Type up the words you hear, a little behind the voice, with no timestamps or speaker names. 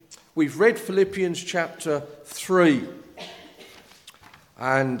We've read Philippians chapter 3.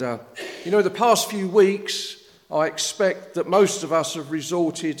 And, the past few weeks, I expect that most of us have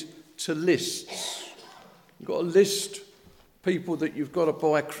resorted to lists. You've got a list of people that you've got to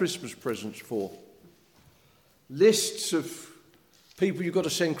buy Christmas presents for. Lists of people you've got to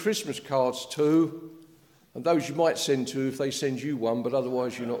send Christmas cards to, and those you might send to if they send you one, but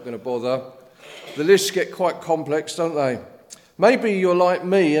otherwise you're not going to bother. The lists get quite complex, don't they? Maybe you're like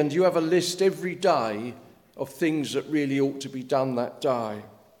me and you have a list every day of things that really ought to be done that day.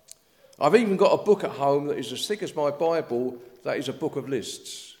 I've even got a book at home that is as thick as my Bible, that is a book of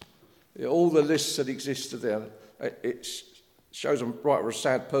lists. All the lists that exist are there. It shows I'm rather a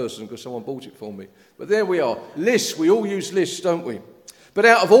sad person because someone bought it for me. But there we are. Lists, we all use lists, don't we? But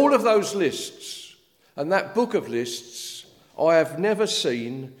out of all of those lists, and that book of lists, I have never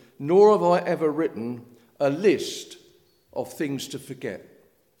seen, nor have I ever written, a list of things to forget.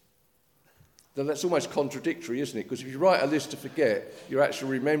 Then that's almost contradictory, isn't it? Because if you write a list to forget, you're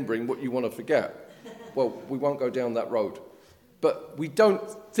actually remembering what you want to forget. Well, we won't go down that road. But we don't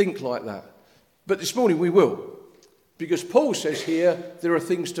think like that. But this morning we will. Because Paul says here there are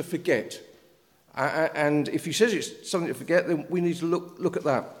things to forget. And if he says it's something to forget, then we need to look at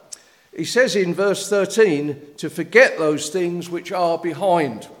that. He says in verse 13, to forget those things which are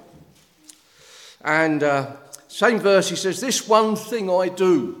behind. And same verse, he says, this one thing I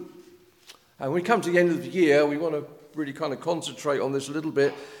do. And when we come to the end of the year, we want to really kind of concentrate on this a little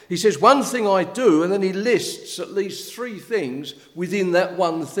bit. He says, one thing I do, and then he lists at least three things within that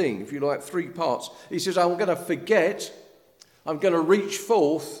one thing, if you like, three parts. He says, I'm going to forget, I'm going to reach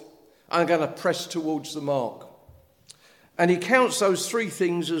forth, I'm going to press towards the mark. And he counts those three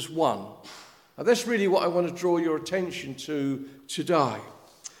things as one. And that's really what I want to draw your attention to today.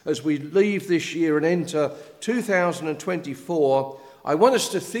 As we leave this year and enter 2024, I want us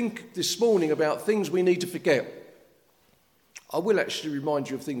to think this morning about things we need to forget. I will actually remind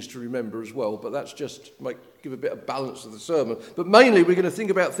you of things to remember as well, but that's just give a bit of balance to the sermon. But mainly we're going to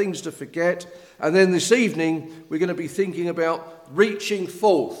think about things to forget, and then this evening we're going to be thinking about reaching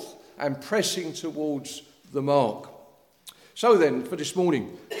forth and pressing towards the mark. So then, for this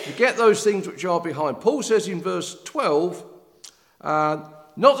morning, forget those things which are behind. Paul says in verse 12,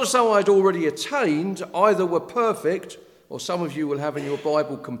 not as though I'd already attained, either were perfect, or some of you will have in your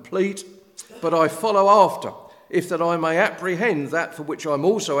Bible complete, but I follow after, if that I may apprehend that for which I'm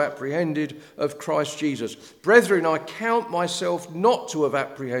also apprehended of Christ Jesus. Brethren, I count myself not to have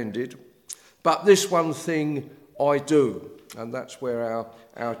apprehended, but this one thing I do. And that's where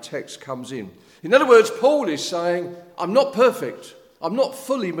our text comes in. In other words, Paul is saying, I'm not perfect. I'm not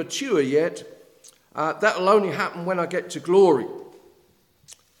fully mature yet. That'll only happen when I get to glory.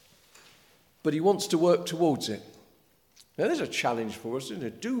 But he wants to work towards it. Now, there's a challenge for us, isn't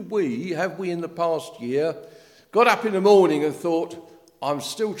it? Have we in the past year got up in the morning and thought, I'm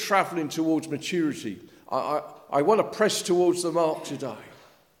still travelling towards maturity. I want to press towards the mark today.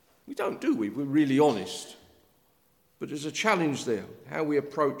 We don't, do we? We're really honest. But there's a challenge there, how we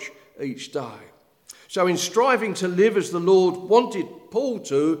approach each day. So in striving to live as the Lord wanted Paul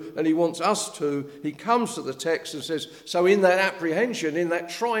to, and he wants us to, he comes to the text and says, so in that apprehension, in that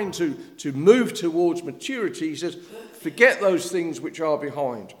trying to move towards maturity, he says, forget those things which are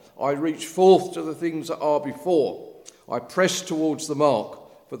behind. I reach forth to the things that are before. I press towards the mark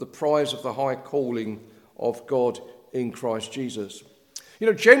for the prize of the high calling of God in Christ Jesus.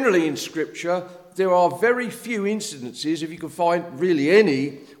 Generally in Scripture, there are very few incidences, if you can find really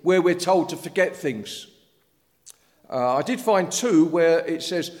any, where we're told to forget things. I did find two where it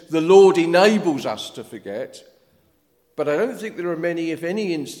says the Lord enables us to forget, but I don't think there are many, if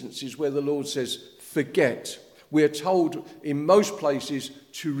any, instances where the Lord says forget. We're told in most places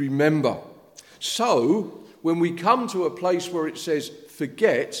to remember. So, when we come to a place where it says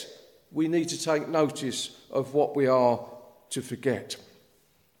forget, we need to take notice of what we are to forget.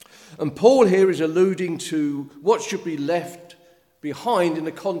 And Paul here is alluding to what should be left behind in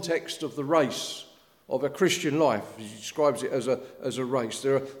the context of the race of a Christian life. He describes it as a race.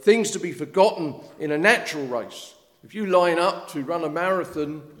 There are things to be forgotten in a natural race. If you line up to run a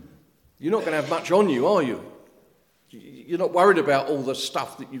marathon, you're not going to have much on you, are you? You're not worried about all the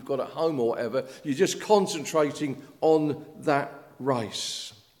stuff that you've got at home or whatever. You're just concentrating on that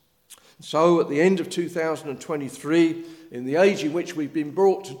race. So at the end of 2023, in the age in which we've been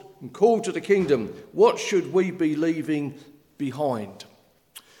brought and called to the kingdom, what should we be leaving behind?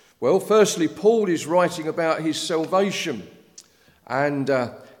 Well, firstly, Paul is writing about his salvation, and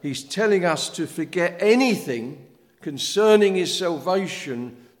he's telling us to forget anything concerning his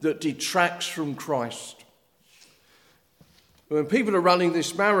salvation that detracts from Christ. When people are running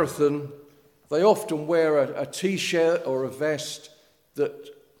this marathon, they often wear a T-shirt or a vest that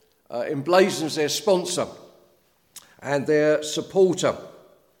emblazons their sponsor and their supporter.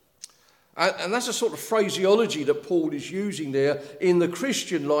 And that's a sort of phraseology that Paul is using there. In the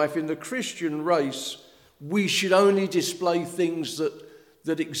Christian life, in the Christian race, we should only display things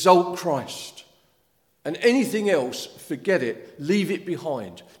that exalt Christ. And anything else, forget it, leave it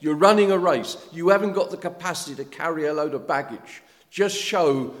behind. You're running a race. You haven't got the capacity to carry a load of baggage. Just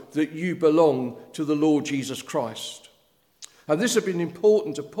show that you belong to the Lord Jesus Christ. And this has been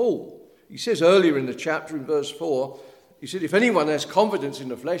important to Paul. He says earlier in the chapter, in verse 4, he said, if anyone has confidence in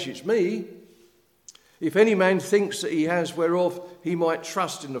the flesh, it's me. If any man thinks that he has whereof he might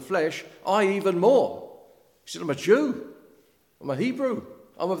trust in the flesh, I even more. He said, I'm a Jew. I'm a Hebrew.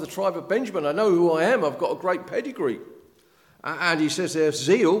 I'm of the tribe of Benjamin. I know who I am. I've got a great pedigree. And he says there's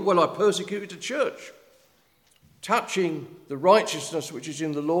zeal. Well, I persecuted the church. Touching the righteousness which is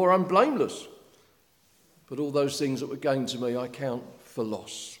in the law, I'm blameless. But all those things that were gained to me, I count for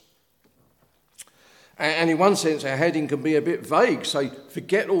loss. And in one sense, our heading can be a bit vague. Say,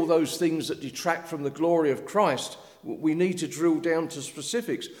 forget all those things that detract from the glory of Christ. We need to drill down to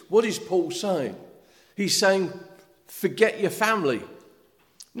specifics. What is Paul saying? He's saying, forget your family.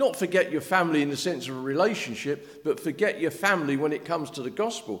 Not forget your family in the sense of a relationship, but forget your family when it comes to the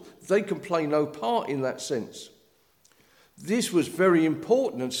gospel. They can play no part in that sense. This was very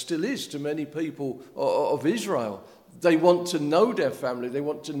important and still is to many people of Israel. They want to know their family. They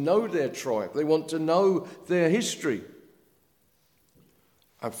want to know their tribe. They want to know their history.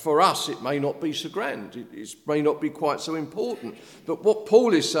 And for us, it may not be so grand. It may not be quite so important. But what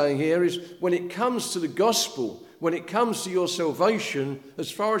Paul is saying here is when it comes to the gospel, when it comes to your salvation, as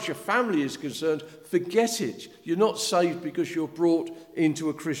far as your family is concerned, forget it. You're not saved because you're brought into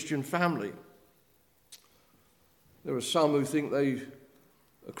a Christian family. There are some who think they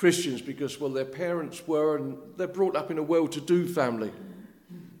are Christians because, well, their parents were and they're brought up in a well-to-do family.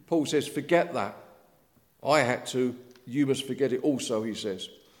 Paul says, forget that. I had to. You must forget it also, he says.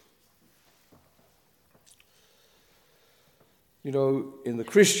 You know, in the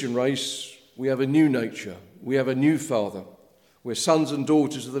Christian race, we have a new nature. We have a new Father. We're sons and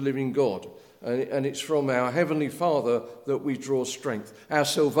daughters of the living God. And it's from our Heavenly Father that we draw strength. Our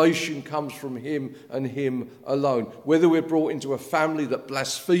salvation comes from Him and Him alone. Whether we're brought into a family that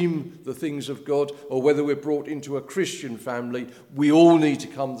blaspheme the things of God or whether we're brought into a Christian family, we all need to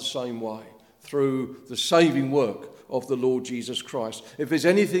come the same way through the saving work of the Lord Jesus Christ. If there's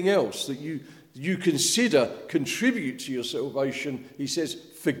anything else that you consider contribute to your salvation, he says,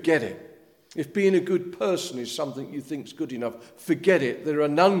 forget it. If being a good person is something you think is good enough, forget it. There are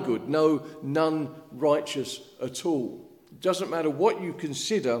none good, no, none righteous at all. It doesn't matter what you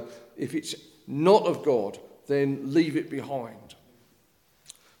consider. If it's not of God, then leave it behind.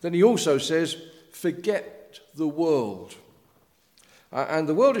 Then he also says, forget the world. And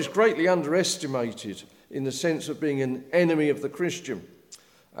the world is greatly underestimated in the sense of being an enemy of the Christian.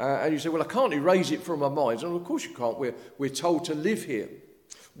 And you say, well, I can't erase it from my mind. And of course you can't. We're told to live here.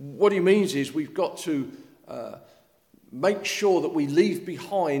 What he means is we've got to make sure that we leave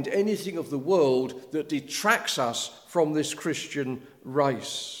behind anything of the world that detracts us from this Christian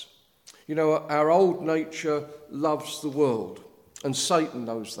race. You know, our old nature loves the world, and Satan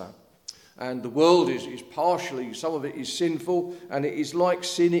knows that. And the world is partially, some of it is sinful, and it is like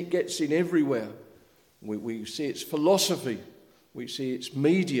sin, it gets in everywhere. We see its philosophy, we see its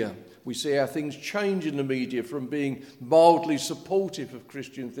media, we see how things change in the media from being mildly supportive of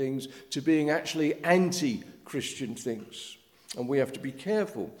Christian things to being actually anti-Christian things. And we have to be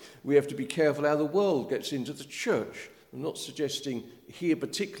careful. We have to be careful how the world gets into the church. I'm not suggesting here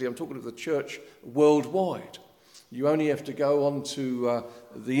particularly, I'm talking of the church worldwide. You only have to go onto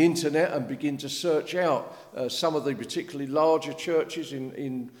the internet and begin to search out some of the particularly larger churches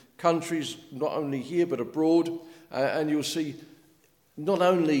in countries, not only here but abroad, and you'll see not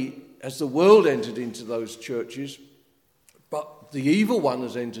only has the world entered into those churches, but the evil one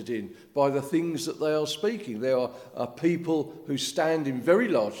has entered in by the things that they are speaking. There are people who stand in very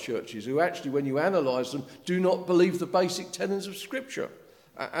large churches who actually, when you analyse them, do not believe the basic tenets of Scripture.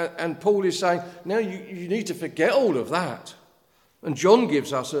 And Paul is saying, now you need to forget all of that. And John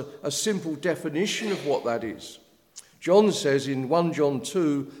gives us a simple definition of what that is. John says in 1 John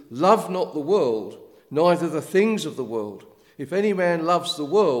 2, love not the world, neither the things of the world. If any man loves the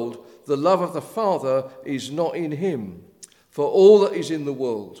world, the love of the Father is not in him. For all that is in the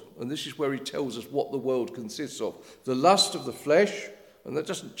world, and this is where he tells us what the world consists of, the lust of the flesh And that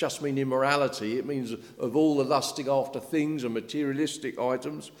doesn't just mean immorality, it means of all the lusting after things and materialistic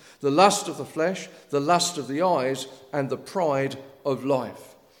items, the lust of the flesh, the lust of the eyes, and the pride of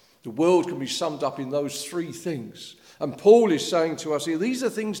life. The world can be summed up in those three things. And Paul is saying to us here, these are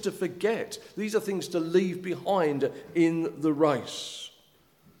things to forget. These are things to leave behind in the race.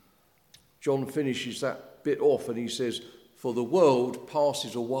 John finishes that bit off and he says, for the world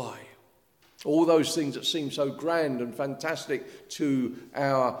passes away. All those things that seem so grand and fantastic to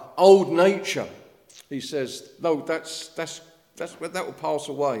our old nature, he says, no, that will pass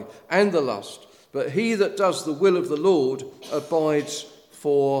away. And the lust. But he that does the will of the Lord abides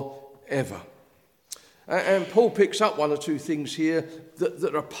forever. And Paul picks up one or two things here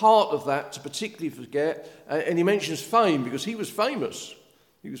that are part of that to particularly forget. And he mentions fame because he was famous.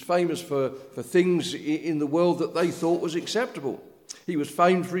 He was famous for things in the world that they thought was acceptable. He was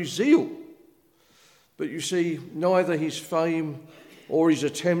famed for his zeal. But you see, neither his fame or his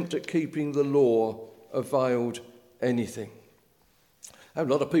attempt at keeping the law availed anything. A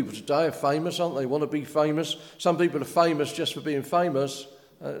lot of people today are famous, aren't they? Want to be famous. Some people are famous just for being famous.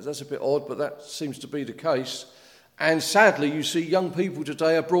 That's a bit odd, but that seems to be the case. And sadly, you see young people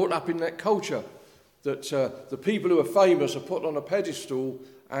today are brought up in that culture, that the people who are famous are put on a pedestal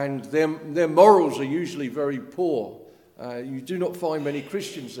and their morals are usually very poor. You do not find many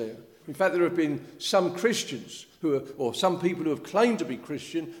Christians there. In fact, there have been some Christians or some people who have claimed to be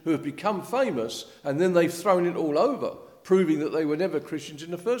Christian who have become famous and then they've thrown it all over, proving that they were never Christians in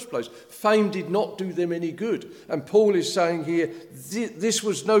the first place. Fame did not do them any good. And Paul is saying here, this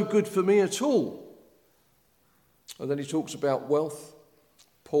was no good for me at all. And then he talks about wealth.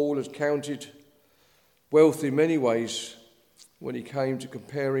 Paul has counted wealth in many ways when he came to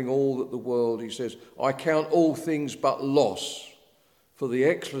comparing all that the world. He says, I count all things but loss for the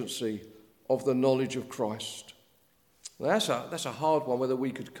excellency of the knowledge of Christ. Now that's a hard one, whether we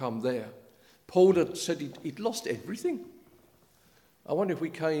could come there. Paul had said he'd lost everything. I wonder if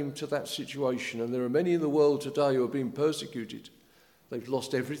we came to that situation, and there are many in the world today who are being persecuted. They've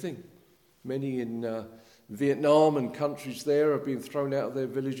lost everything. Many in Vietnam and countries there have been thrown out of their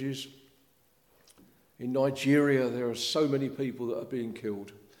villages. In Nigeria, there are so many people that are being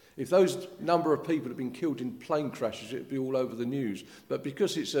killed. If those number of people had been killed in plane crashes, it would be all over the news. But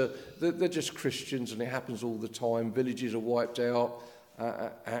because they're just Christians and it happens all the time, villages are wiped out,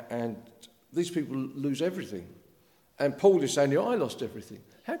 and these people lose everything. And Paul is saying, I lost everything.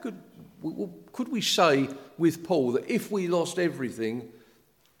 How could we say with Paul that if we lost everything,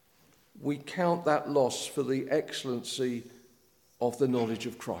 we count that loss for the excellency of the knowledge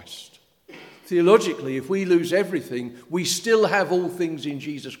of Christ? Theologically, if we lose everything, we still have all things in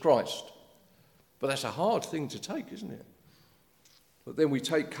Jesus Christ. But that's a hard thing to take, isn't it? But then we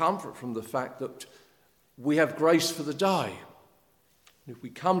take comfort from the fact that we have grace for the day. If we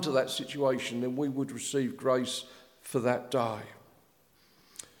come to that situation, then we would receive grace for that day.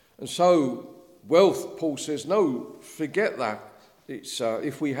 And so, wealth, Paul says, no, forget that. It's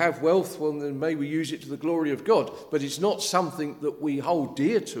if we have wealth, well, then may we use it to the glory of God. But it's not something that we hold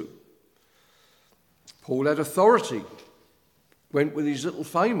dear to. Paul had authority, went with his little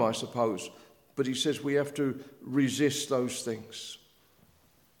fame, I suppose. But he says we have to resist those things.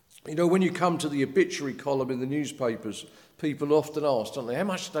 You know, when you come to the obituary column in the newspapers, people often ask, don't they, how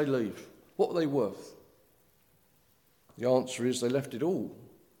much did they leave? What were they worth? The answer is they left it all.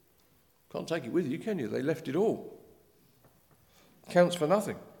 Can't take it with you, can you? They left it all. Counts for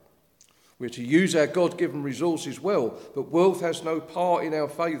nothing. We're to use our God-given resources well, but wealth has no part in our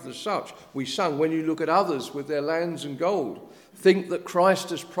faith as such. We sung, when you look at others with their lands and gold, think that Christ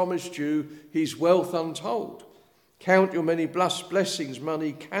has promised you his wealth untold. Count your many blessings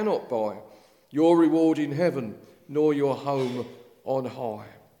money cannot buy, your reward in heaven, nor your home on high.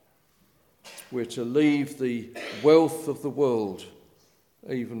 We're to leave the wealth of the world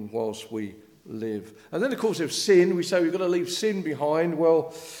even whilst we live. And then, of course, there's sin. We say we've got to leave sin behind.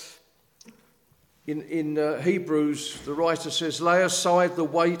 Well, in Hebrews, the writer says, lay aside the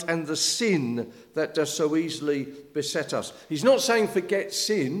weight and the sin that does so easily beset us. He's not saying forget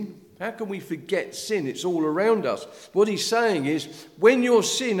sin. How can we forget sin? It's all around us. What he's saying is, when your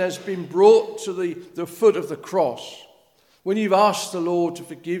sin has been brought to the foot of the cross, when you've asked the Lord to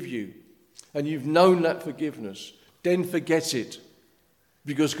forgive you, and you've known that forgiveness, then forget it,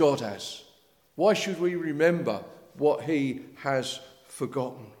 because God has. Why should we remember what he has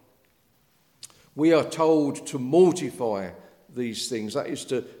forgotten? We are told to mortify these things, that is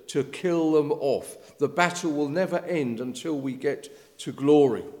to kill them off. The battle will never end until we get to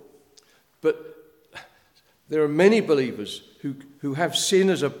glory. But there are many believers who have sin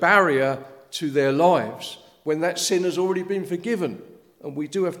as a barrier to their lives when that sin has already been forgiven. And we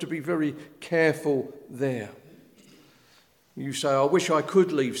do have to be very careful there. You say, I wish I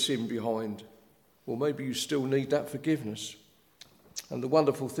could leave sin behind. Well, maybe you still need that forgiveness. And the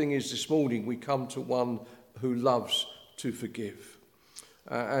wonderful thing is this morning we come to one who loves to forgive.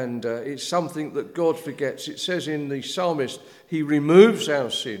 And it's something that God forgets. It says in the psalmist, he removes our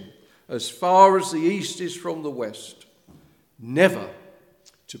sin as far as the east is from the west, never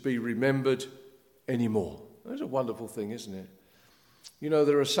to be remembered anymore. That's a wonderful thing, isn't it? You know,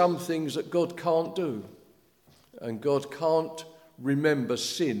 there are some things that God can't do, and God can't remember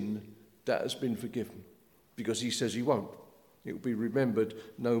sin that has been forgiven, because he says he won't. It will be remembered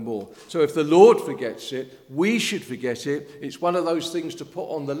no more. So if the Lord forgets it, we should forget it. It's one of those things to put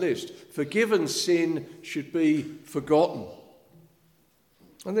on the list. Forgiven sin should be forgotten.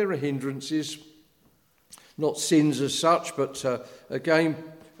 And there are hindrances, not sins as such, but again,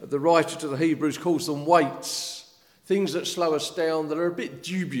 the writer to the Hebrews calls them weights, things that slow us down that are a bit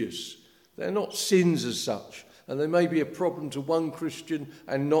dubious. They're not sins as such, and they may be a problem to one Christian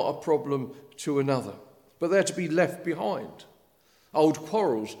and not a problem to another. But they're to be left behind. Old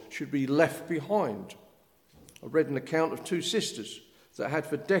quarrels should be left behind. I read an account of two sisters that had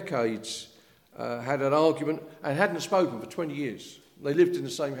for decades had an argument and hadn't spoken for 20 years. They lived in the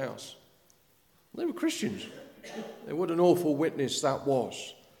same house. They were Christians. And what an awful witness that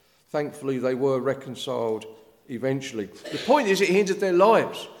was. Thankfully, they were reconciled eventually. The point is, it hindered their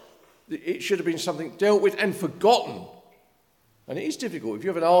lives. It should have been something dealt with and forgotten. And it is difficult. If you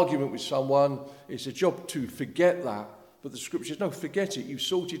have an argument with someone, it's a job to forget that. But the scripture says, no, forget it. You've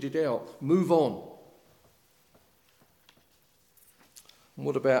sorted it out. Move on. And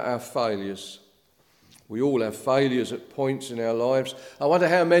what about our failures? We all have failures at points in our lives. I wonder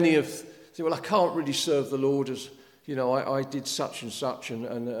how many of say, well, I can't really serve the Lord as, you know, I did such and such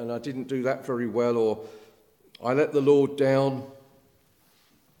and I didn't do that very well, or I let the Lord down.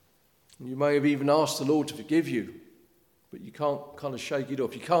 You may have even asked the Lord to forgive you, but you can't kind of shake it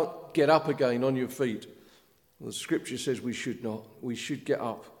off. You can't get up again on your feet. The scripture says we should not. We should get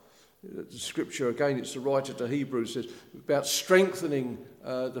up. The scripture, again, it's the writer to Hebrews, says about strengthening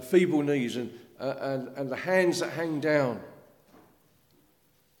the feeble knees and the hands that hang down.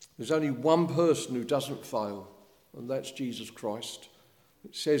 There's only one person who doesn't fail, and that's Jesus Christ.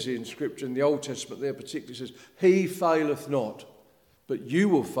 It says in scripture, in the Old Testament there particularly says, he faileth not. But you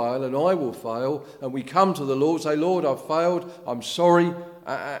will fail and I will fail, and we come to the Lord, say, Lord, I've failed, I'm sorry,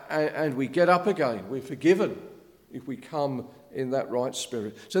 and we get up again. We're forgiven if we come in that right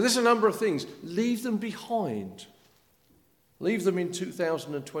spirit. So there's a number of things. Leave them behind. Leave them in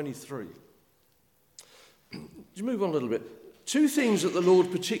 2023. Just move on a little bit. Two things that the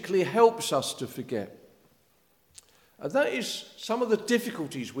Lord particularly helps us to forget. And that is some of the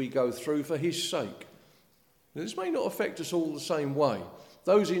difficulties we go through for his sake. Now, this may not affect us all the same way.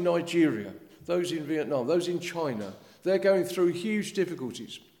 Those in Nigeria, those in Vietnam, those in China, they're going through huge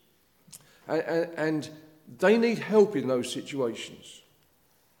difficulties. And they need help in those situations.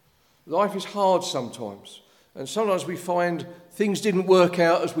 Life is hard sometimes. And sometimes we find things didn't work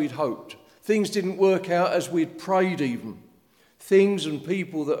out as we'd hoped. Things didn't work out as we'd prayed even. Things and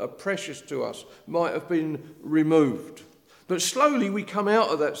people that are precious to us might have been removed. But slowly we come out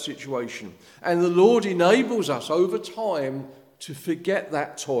of that situation, and the Lord enables us over time to forget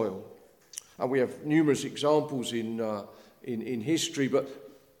that toil. And we have numerous examples in history, but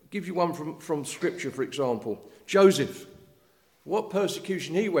I'll give you one from Scripture, for example. Joseph, what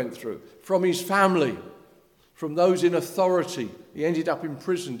persecution he went through from his family, from those in authority. He ended up in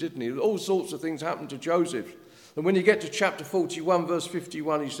prison, didn't he? All sorts of things happened to Joseph. And when you get to chapter 41, verse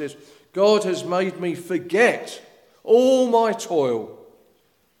 51, he says, God has made me forget all my toil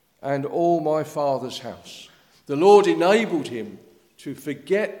and all my father's house. The Lord enabled him to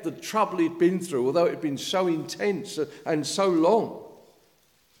forget the trouble he'd been through, although it had been so intense and so long.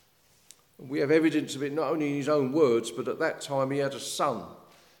 We have evidence of it not only in his own words, but at that time he had a son,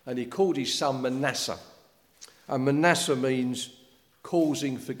 and he called his son Manasseh. And Manasseh means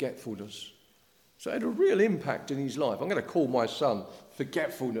causing forgetfulness. So it had a real impact in his life. I'm going to call my son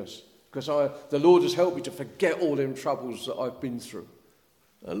Forgetfulness, because the Lord has helped me to forget all them troubles that I've been through.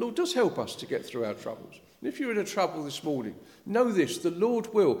 The Lord does help us to get through our troubles. And if you're in a trouble this morning, know this, the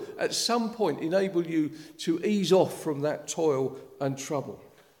Lord will at some point enable you to ease off from that toil and trouble.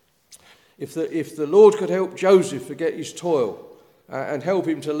 If the Lord could help Joseph forget his toil and help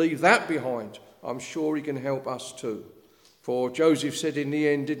him to leave that behind, I'm sure he can help us too. For Joseph said in the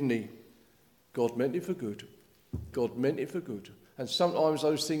end, didn't he? God meant it for good. God meant it for good. And sometimes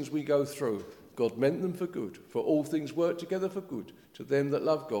those things we go through, God meant them for good. For all things work together for good to them that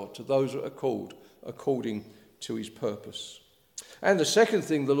love God, to those that are called according to his purpose. And the second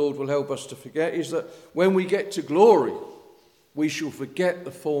thing the Lord will help us to forget is that when we get to glory, we shall forget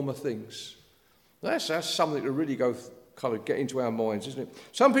the former things. That's something to really kind of get into our minds, isn't it?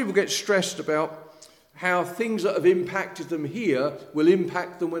 Some people get stressed about how things that have impacted them here will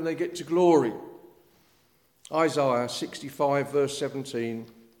impact them when they get to glory. Isaiah 65 verse 17,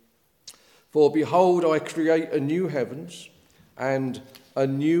 "For behold, I create a new heavens and a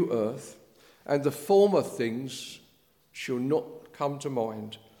new earth, and the former things shall not come to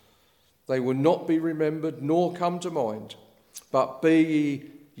mind. They will not be remembered nor come to mind. But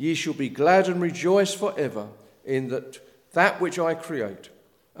ye shall be glad and rejoice forever in that which I create,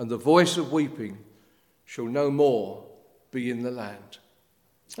 and the voice of weeping shall no more be in the land."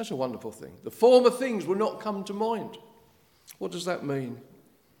 That's a wonderful thing. The former things will not come to mind. What does that mean?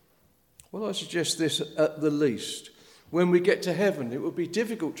 Well, I suggest this at the least. When we get to heaven, it will be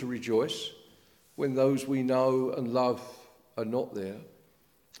difficult to rejoice when those we know and love are not there,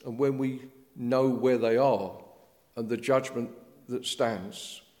 and when we know where they are and the judgment that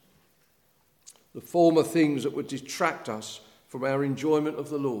stands. The former things that would detract us from our enjoyment of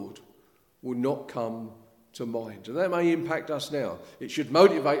the Lord will not come to mind. And that may impact us now. It should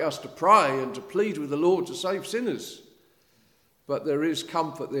motivate us to pray and to plead with the Lord to save sinners. But there is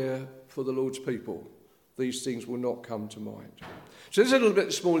comfort there for the Lord's people. These things will not come to mind. So there's a little bit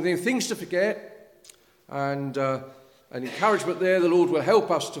this morning, things to forget, and an encouragement there. The Lord will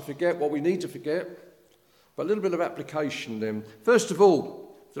help us to forget what we need to forget. But a little bit of application then. First of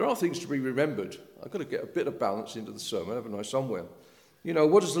all, there are things to be remembered. I've got to get a bit of balance into the sermon, haven't I, somewhere? You know,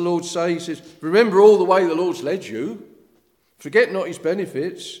 what does the Lord say? He says, remember all the way the Lord's led you. Forget not his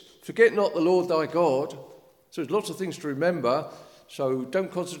benefits. Forget not the Lord thy God. So there's lots of things to remember. So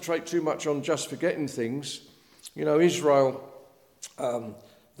don't concentrate too much on just forgetting things. You know, Israel,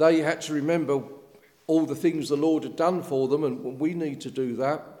 they had to remember all the things the Lord had done for them, and we need to do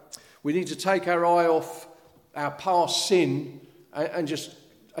that. We need to take our eye off our past sin and just,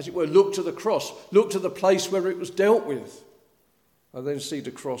 as it were, look to the cross, look to the place where it was dealt with, and then see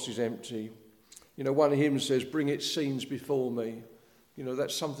the cross is empty. You know, one hymn says, bring its scenes before me. You know,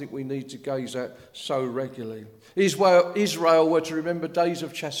 that's something we need to gaze at so regularly. Israel were to remember days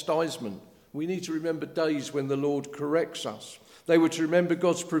of chastisement. We need to remember days when the Lord corrects us. They were to remember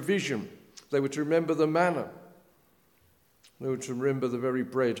God's provision. They were to remember the manna. They were to remember the very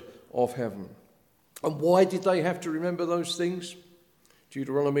bread of heaven. And why did they have to remember those things?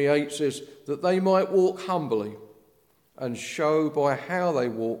 Deuteronomy 8 says that they might walk humbly and show by how they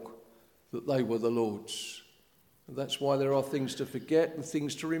walk that they were the Lord's. And that's why there are things to forget and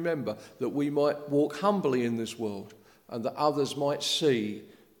things to remember, that we might walk humbly in this world and that others might see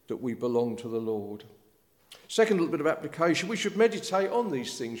that we belong to the Lord. Second little bit of application, we should meditate on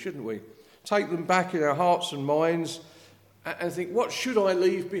these things, shouldn't we? Take them back in our hearts and minds and think, what should I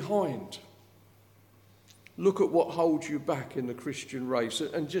leave behind? Look at what holds you back in the Christian race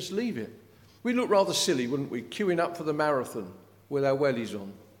and just leave it. We'd look rather silly, wouldn't we, queuing up for the marathon with our wellies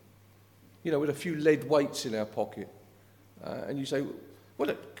on, you know, with a few lead weights in our pocket. And you say,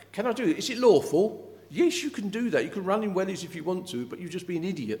 well, can I do it? Is it lawful? Yes, you can do that. You can run in wellies if you want to, but you'd just be an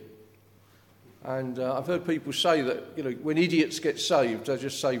idiot. And I've heard people say that, you know, when idiots get saved, they're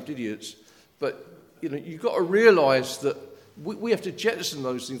just saved idiots. But, you know, you've got to realise that we have to jettison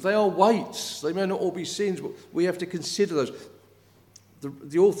those things. They are weights. They may not all be sins, but we have to consider those.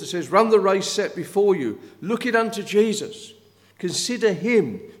 The author says, run the race set before you. Look it unto Jesus. Consider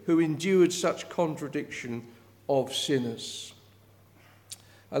him who endured such contradiction of sinners.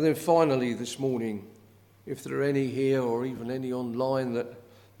 And then finally this morning, if there are any here or even any online that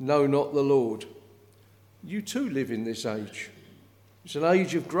know not the Lord, you too live in this age. It's an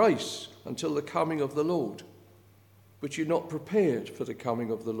age of grace until the coming of the Lord. But you're not prepared for the coming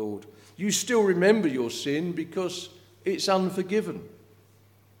of the Lord. You still remember your sin because it's unforgiven.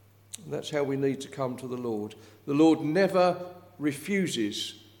 And that's how we need to come to the Lord. The Lord never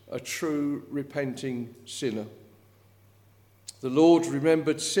refuses a true repenting sinner. The Lord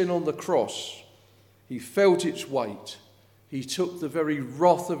remembered sin on the cross. He felt its weight. He took the very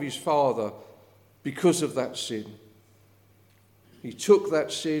wrath of his Father because of that sin. He took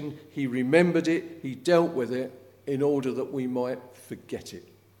that sin, he remembered it, he dealt with it in order that we might forget it.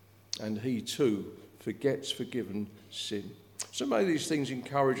 And he too forgets forgiven sin. So may these things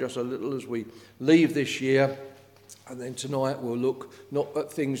encourage us a little as we leave this year. And then tonight we'll look not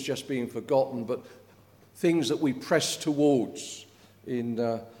at things just being forgotten, but things that we press towards in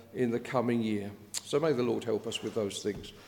the coming year. So may the Lord help us with those things.